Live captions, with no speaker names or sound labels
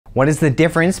What is the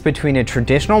difference between a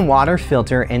traditional water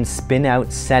filter and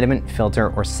spin-out sediment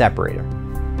filter or separator?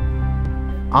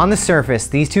 On the surface,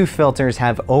 these two filters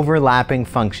have overlapping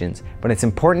functions, but it's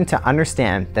important to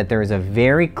understand that there is a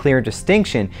very clear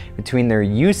distinction between their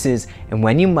uses and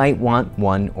when you might want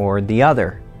one or the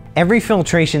other. Every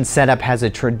filtration setup has a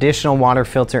traditional water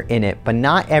filter in it, but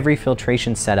not every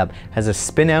filtration setup has a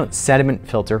spin-out sediment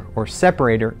filter or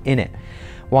separator in it.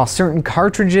 While certain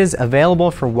cartridges available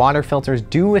for water filters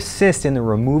do assist in the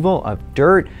removal of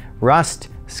dirt, rust,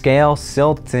 scale,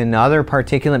 silt, and other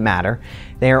particulate matter,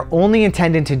 they are only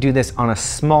intended to do this on a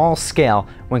small scale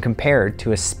when compared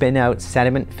to a spin-out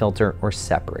sediment filter or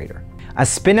separator. A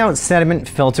spin-out sediment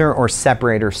filter or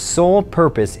separator's sole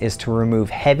purpose is to remove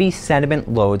heavy sediment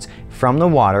loads from the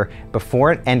water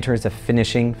before it enters a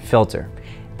finishing filter.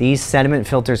 These sediment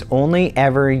filters only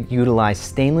ever utilize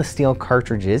stainless steel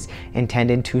cartridges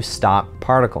intended to stop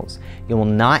particles. You will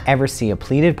not ever see a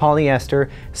pleated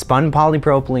polyester, spun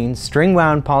polypropylene, string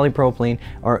wound polypropylene,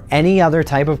 or any other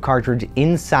type of cartridge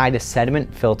inside a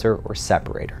sediment filter or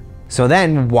separator. So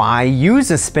then why use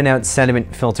a spin-out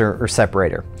sediment filter or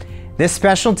separator? This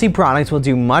specialty product will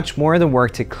do much more of the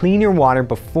work to clean your water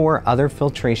before other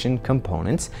filtration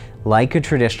components, like a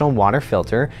traditional water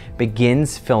filter,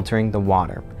 begins filtering the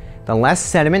water. The less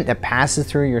sediment that passes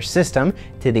through your system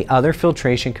to the other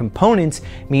filtration components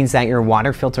means that your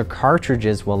water filter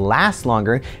cartridges will last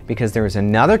longer because there is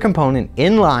another component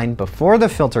in line before the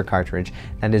filter cartridge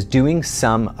that is doing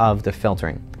some of the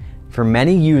filtering. For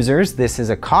many users, this is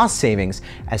a cost savings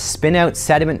as spin-out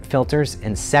sediment filters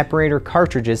and separator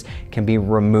cartridges can be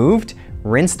removed,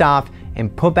 rinsed off,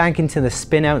 and put back into the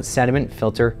spin-out sediment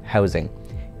filter housing.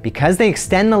 Because they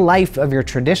extend the life of your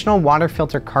traditional water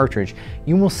filter cartridge,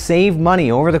 you will save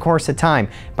money over the course of time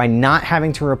by not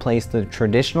having to replace the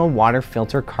traditional water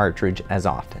filter cartridge as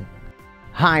often.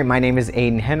 Hi, my name is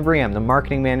Aidan Henry. I'm the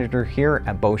marketing manager here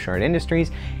at Beauchard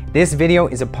Industries. This video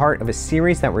is a part of a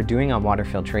series that we're doing on water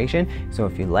filtration. So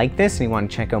if you like this and you want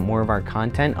to check out more of our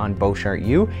content on Beauchard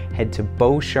U, head to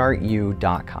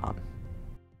beauchardu.com.